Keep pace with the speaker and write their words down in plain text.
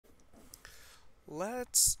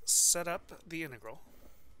let's set up the integral.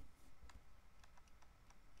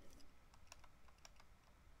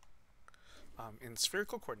 In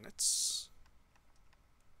spherical coordinates.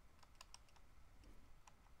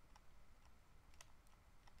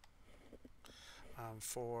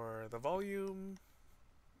 For the volume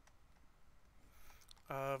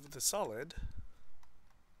of the solid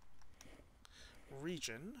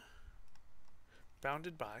region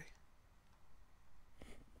bounded by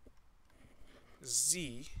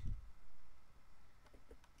z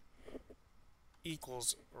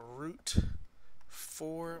equals root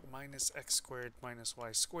 4 minus x squared minus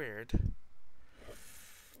y squared,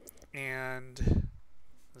 and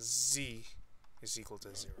z is equal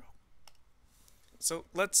to 0. So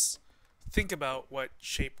let's think about what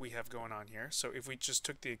shape we have going on here. So if we just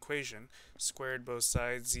took the equation, squared both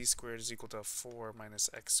sides, z squared is equal to 4 minus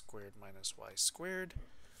x squared minus y squared.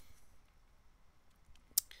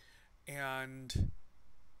 And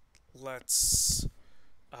let's,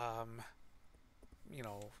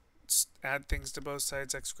 add things to both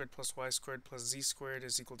sides. X squared plus y squared plus z squared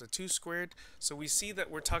is equal to 2 squared. So we see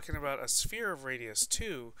that we're talking about a sphere of radius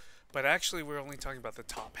 2, but actually we're only talking about the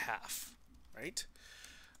top half, right?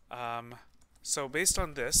 So based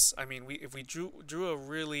on this, I mean, if we drew a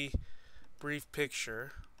really brief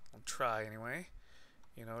picture, I'll try anyway.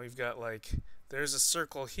 You've got there's a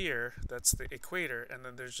circle here, that's the equator, and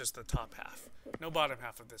then there's just the top half, no bottom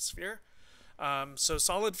half of this sphere. So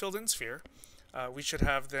solid filled in sphere, we should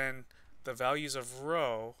have then the values of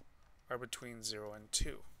rho are between 0 and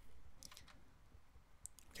 2.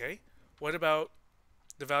 Okay, what about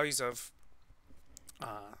the values of,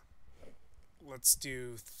 let's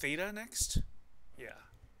do theta next. Yeah,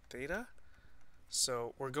 theta.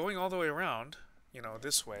 So we're going all the way around,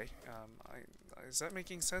 this way. Is that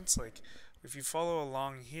making sense? If you follow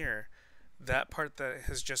along here, that part that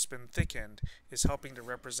has just been thickened is helping to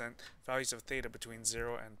represent values of theta between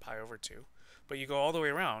 0 and pi over 2. But you go all the way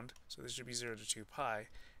around, so this should be 0 to 2 pi.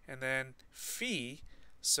 And then phi,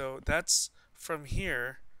 so that's from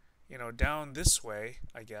here, down this way,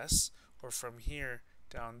 I guess, or from here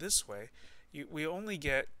down this way. We only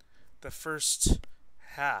get the first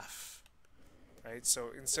half, right? So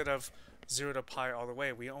instead of 0 to pi all the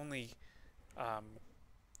way, we only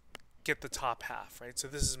get the top half, right? So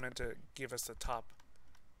this is meant to give us the top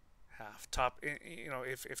half.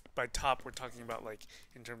 If by top we're talking about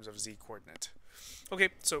in terms of z coordinate. Okay,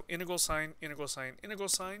 so integral sign, integral sign, integral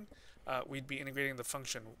sign. We'd be integrating the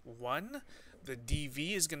function 1. The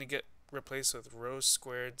dv is going to get replaced with rho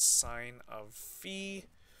squared sine of phi,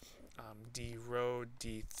 d rho,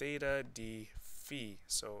 d theta, d phi.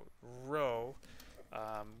 So rho,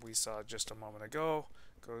 we saw just a moment ago,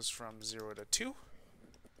 goes from 0 to 2.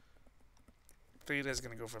 Theta is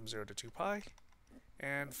going to go from 0 to 2 pi.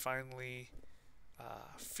 And finally,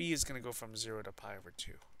 phi is going to go from 0 to pi over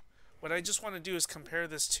 2. What I just want to do is compare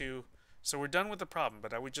this to, so we're done with the problem,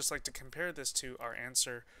 but I would just like to compare this to our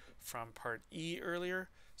answer from part E earlier.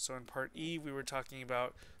 So in part E, we were talking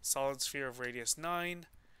about solid sphere of radius 9,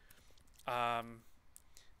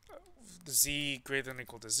 z greater than or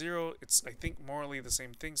equal to 0. It's, I think, morally the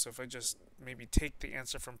same thing. So if I just maybe take the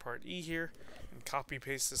answer from part E here and copy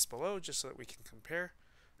paste this below just so that we can compare.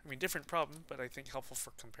 I mean, different problem, but I think helpful for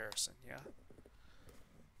comparison, yeah?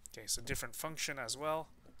 Okay, so different function as well,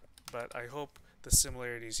 but I hope the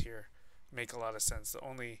similarities here make a lot of sense. The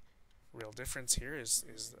only real difference here is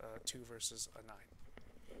 2 versus a 9.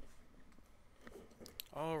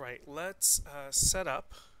 All right, let's set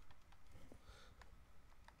up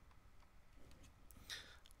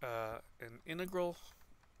an integral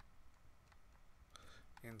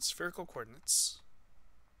in spherical coordinates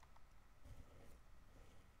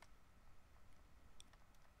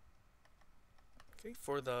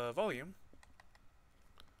for the volume,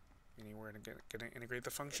 meaning we're going to integrate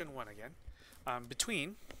the function 1 again,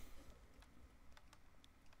 between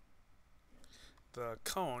the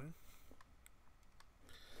cone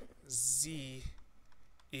z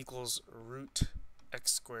equals root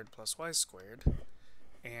x squared plus y squared,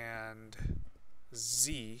 and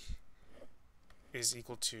z is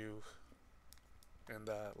equal to, and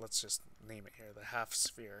let's just name it here, the half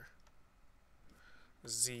sphere.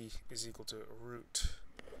 Z is equal to root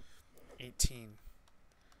 18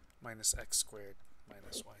 minus x squared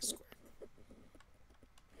minus y squared.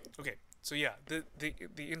 Okay, so yeah,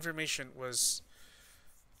 the information was,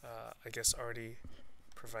 I guess, already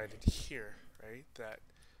provided here, right? That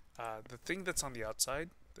the thing that's on the outside,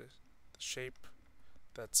 the shape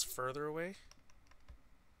that's further away,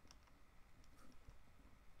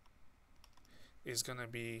 is going to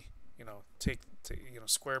be,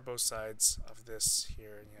 square both sides of this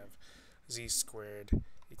here, and you have z squared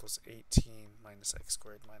equals 18 minus x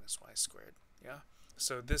squared minus y squared. Yeah.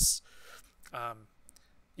 So this,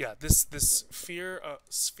 this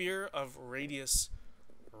sphere of radius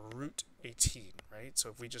root 18, right? So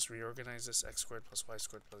if we just reorganize this, x squared plus y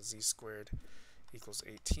squared plus z squared equals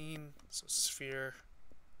 18. So sphere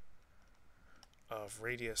of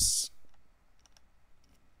radius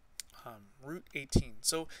root 18.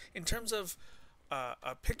 So in terms of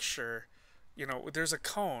a picture, you know, there's a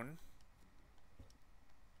cone,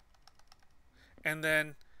 and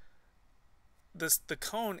then the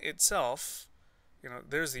cone itself, you know,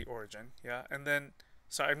 there's the origin, yeah, and then,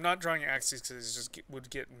 so I'm not drawing axes because it just would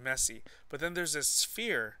get messy, but then there's this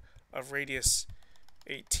sphere of radius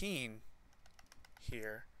 18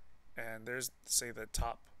 here, and there's, say, the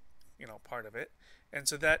top, you know, part of it, and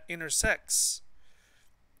so that intersects,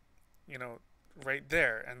 you know, right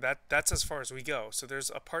there, and that's as far as we go. So there's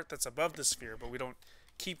a part that's above the sphere, but we don't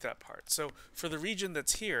keep that part. So for the region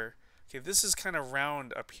that's here, okay, this is kind of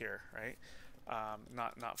round up here, right?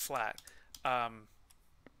 Not flat.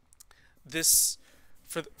 This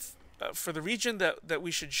for the region that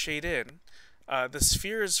we should shade in, the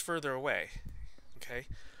sphere is further away. Okay,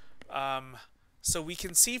 so we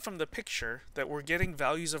can see from the picture that we're getting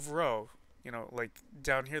values of rho, you know, like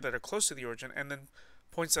down here that are close to the origin, and then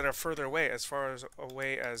points that are further away, as far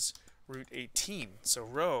away as root 18. So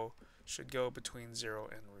rho should go between 0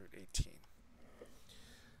 and root 18.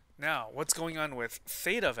 Now, what's going on with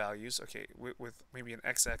theta values? Okay, with maybe an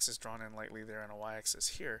x-axis drawn in lightly there and a y-axis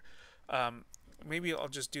here. Maybe I'll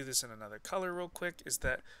just do this in another color real quick, is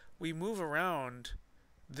that we move around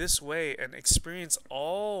this way and experience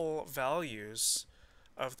all values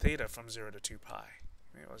of theta from 0 to 2 pi.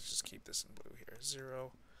 Maybe let's just keep this in blue here.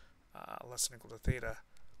 0 less than or equal to theta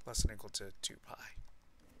less than or equal to 2 pi.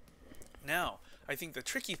 Now, I think the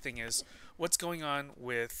tricky thing is what's going on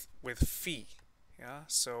with phi. Yeah,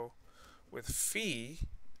 so with phi,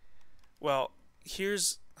 well,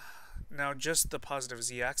 here's now just the positive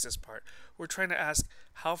z-axis part. We're trying to ask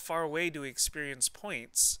how far away do we experience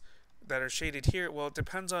points that are shaded here? Well, it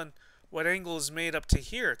depends on what angle is made up to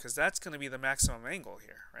here, because that's going to be the maximum angle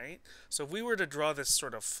here, right? So if we were to draw this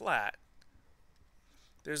sort of flat,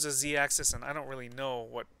 there's a z-axis, and I don't really know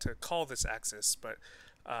what to call this axis, but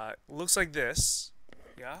looks like this,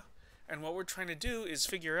 yeah? And what we're trying to do is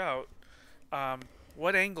figure out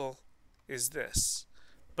what angle is this.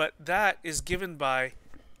 But that is given by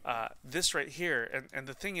this right here, and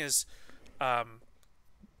the thing is,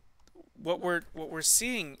 what we're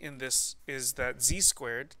seeing in this is that z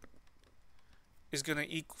squared is going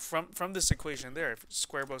to equal, from this equation there, if you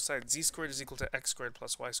square both sides, z squared is equal to x squared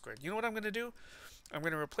plus y squared. You know what I'm going to do? I'm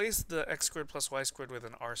going to replace the x squared plus y squared with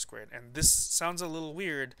an r squared. And this sounds a little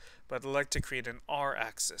weird, but I'd like to create an r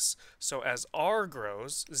axis. So as r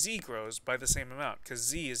grows, z grows by the same amount, because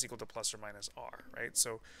z is equal to plus or minus r, right?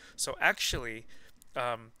 So actually,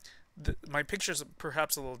 my picture is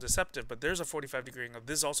perhaps a little deceptive, but there's a 45-degree angle.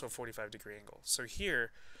 This is also a 45-degree angle. So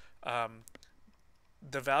here,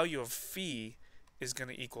 the value of phi is going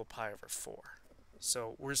to equal pi over 4.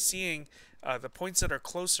 So we're seeing the points that are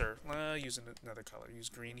closer, use another color, use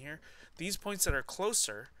green here. These points that are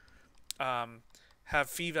closer have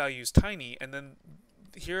phi values tiny, and then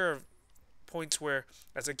here are points where,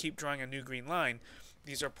 as I keep drawing a new green line,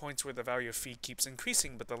 these are points where the value of phi keeps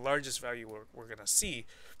increasing, but the largest value we're going to see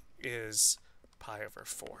is pi over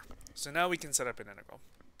 4. So now we can set up an integral.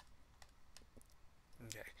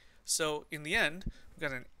 Okay, so in the end, we've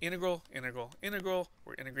got an integral, integral, integral.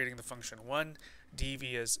 We're integrating the function 1.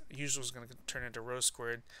 dv as usual is going to turn into rho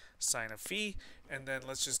squared sine of phi, and then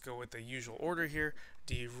let's just go with the usual order here.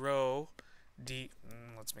 D rho,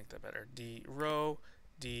 let's make that better. D rho,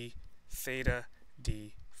 d theta,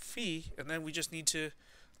 d phi, and then we just need to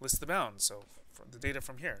list the bounds. So from the data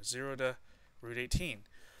from here, 0 to root 18,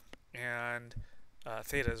 and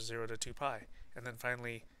theta is 0 to 2 pi, and then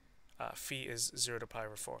finally phi is 0 to pi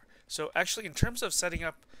over 4. So actually, in terms of setting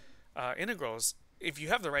up integrals, if you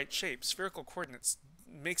have the right shape, spherical coordinates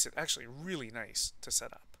makes it actually really nice to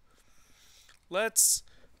set up. Let's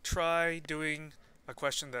try doing a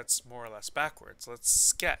question that's more or less backwards. Let's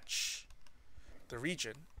sketch the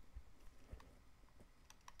region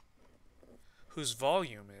whose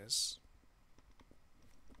volume is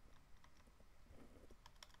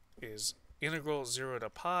integral 0 to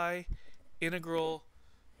pi, integral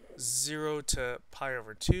 0 to pi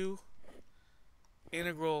over 2,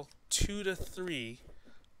 integral 2 to 3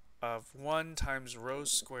 of 1 times rho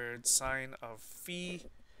squared sine of phi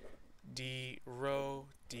d rho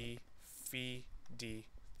d phi d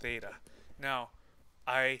theta. Now,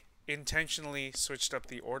 I intentionally switched up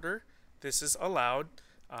the order. This is allowed.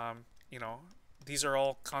 you know, these are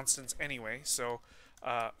all constants anyway. So,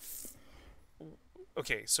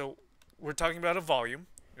 okay, so we're talking about a volume,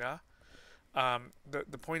 yeah?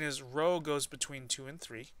 The point is rho goes between 2 and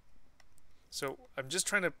 3. So I'm just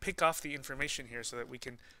trying to pick off the information here so that we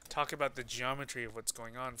can talk about the geometry of what's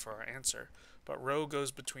going on for our answer. But rho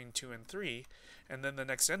goes between 2 and 3, and then the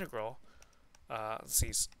next integral, let's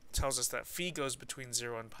see, tells us that phi goes between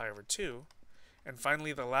 0 and pi over 2. And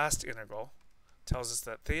finally, the last integral tells us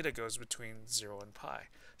that theta goes between 0 and pi.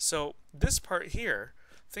 So this part here,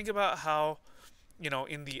 think about how, you know,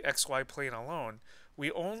 in the xy plane alone,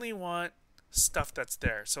 we only want stuff that's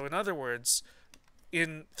there. So in other words,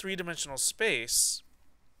 in three-dimensional space,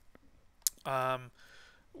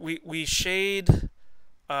 we shade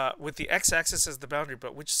with the x-axis as the boundary,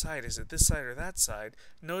 but which side is it? This side or that side?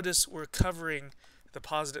 Notice we're covering the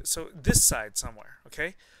positive, so this side somewhere,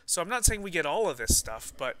 okay? So I'm not saying we get all of this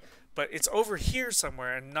stuff, but it's over here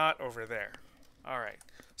somewhere and not over there. All right,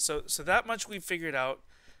 so that much we figured out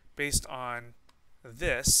based on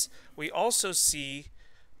this. We also see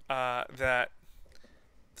that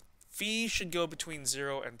phi should go between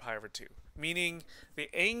 0 and pi over 2, meaning the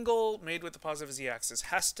angle made with the positive z-axis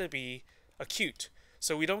has to be acute.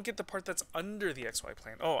 So we don't get the part that's under the xy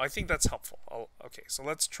plane. Oh, I think that's helpful. Okay, so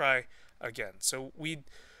let's try again. So we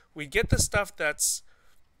get the stuff that's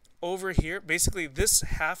over here, basically this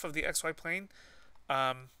half of the xy plane,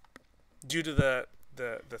 due to the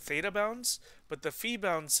theta bounds, but the phi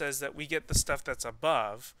bound says that we get the stuff that's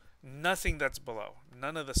above, nothing that's below.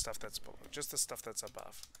 None of the stuff that's below, just the stuff that's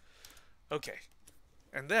above. Okay,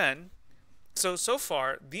 and then, so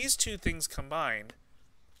far, these two things combined,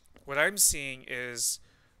 what I'm seeing is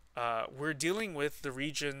we're dealing with the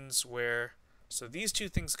regions where, so these two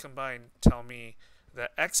things combined tell me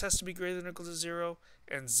that x has to be greater than or equal to 0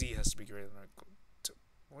 and z has to be greater than or equal to,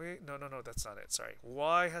 wait, no, that's not it, sorry.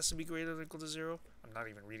 Y has to be greater than or equal to 0. I'm not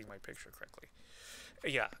even reading my picture correctly.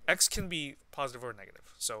 Yeah, x can be positive or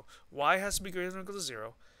negative. So y has to be greater than or equal to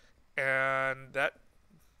 0, and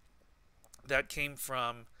that came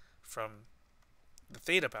from the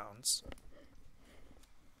theta bounds.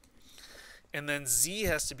 And then z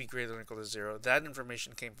has to be greater than or equal to 0. That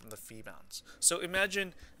information came from the phi bounds. So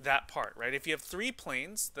imagine that part, right? If you have three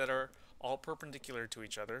planes that are all perpendicular to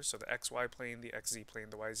each other, so the xy plane, the xz plane,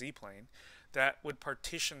 the yz plane, that would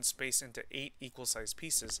partition space into 8 equal-sized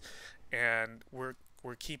pieces, and we're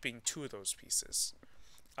keeping 2 of those pieces.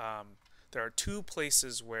 There are 2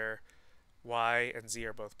 places where y and z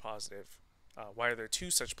are both positive. Why are there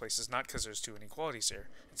 2 such places? Not because there's 2 inequalities here.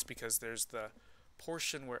 It's because there's the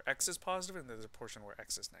portion where x is positive and there's a portion where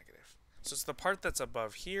x is negative. So it's the part that's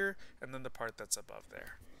above here and then the part that's above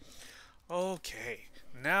there. Okay,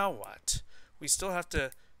 now what? We still have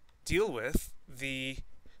to deal with the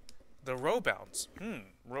rho bounds.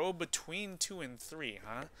 Rho between 2 and 3,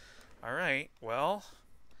 huh? All right, well,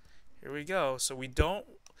 here we go. So we don't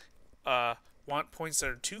want points that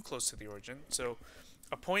are too close to the origin. So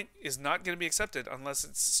a point is not going to be accepted unless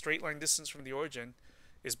its straight line distance from the origin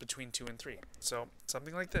is between 2 and 3. So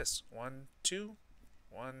something like this. 1, 2,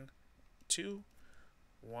 1, 2,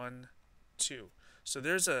 1, 2. So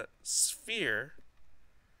there's a sphere.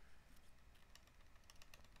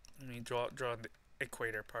 Let me draw the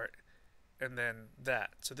equator part. And then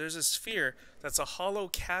that. So there's a sphere that's a hollow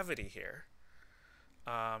cavity here.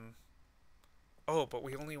 Oh, but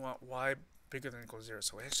we only want y bigger than or equal to 0.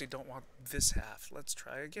 So we actually don't want this half. Let's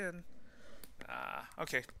try again.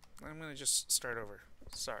 Okay. I'm going to just start over.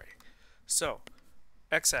 Sorry. So,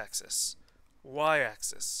 x-axis,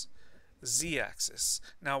 y-axis, z-axis.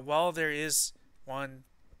 Now, while there is 1,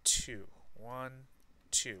 2, 1,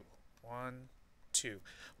 2, 1, 2,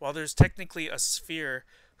 while there's technically a sphere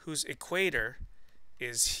whose equator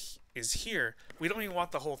is here, we don't even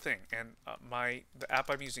want the whole thing. And the app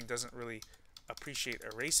I'm using doesn't really appreciate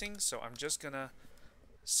erasing, so I'm just going to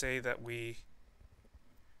say that we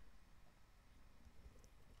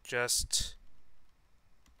just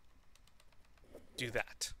do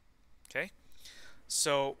that. Okay,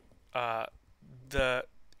 so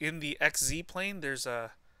in the xz plane, there's I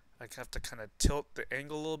have to kind of tilt the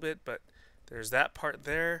angle a little bit, but there's that part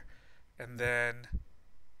there, and then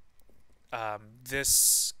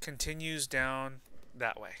this continues down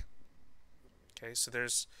that way. Okay, so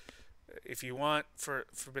there's, if you want for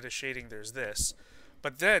a bit of shading, there's this.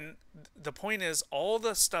 But then the point is all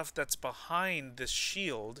the stuff that's behind this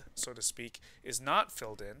shield, so to speak, is not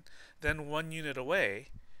filled in. Then 1 unit away,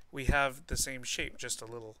 we have the same shape, just a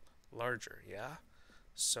little larger, yeah?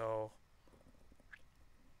 So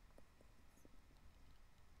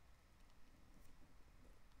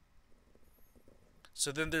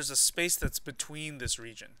then there's a space that's between this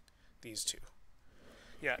region. these two.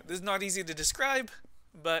 Yeah, this is not easy to describe,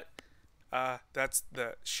 but that's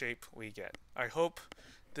the shape we get. I hope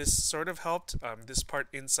this sort of helped. This part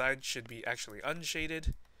inside should be actually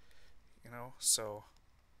unshaded, so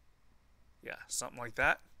yeah, something like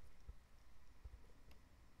that.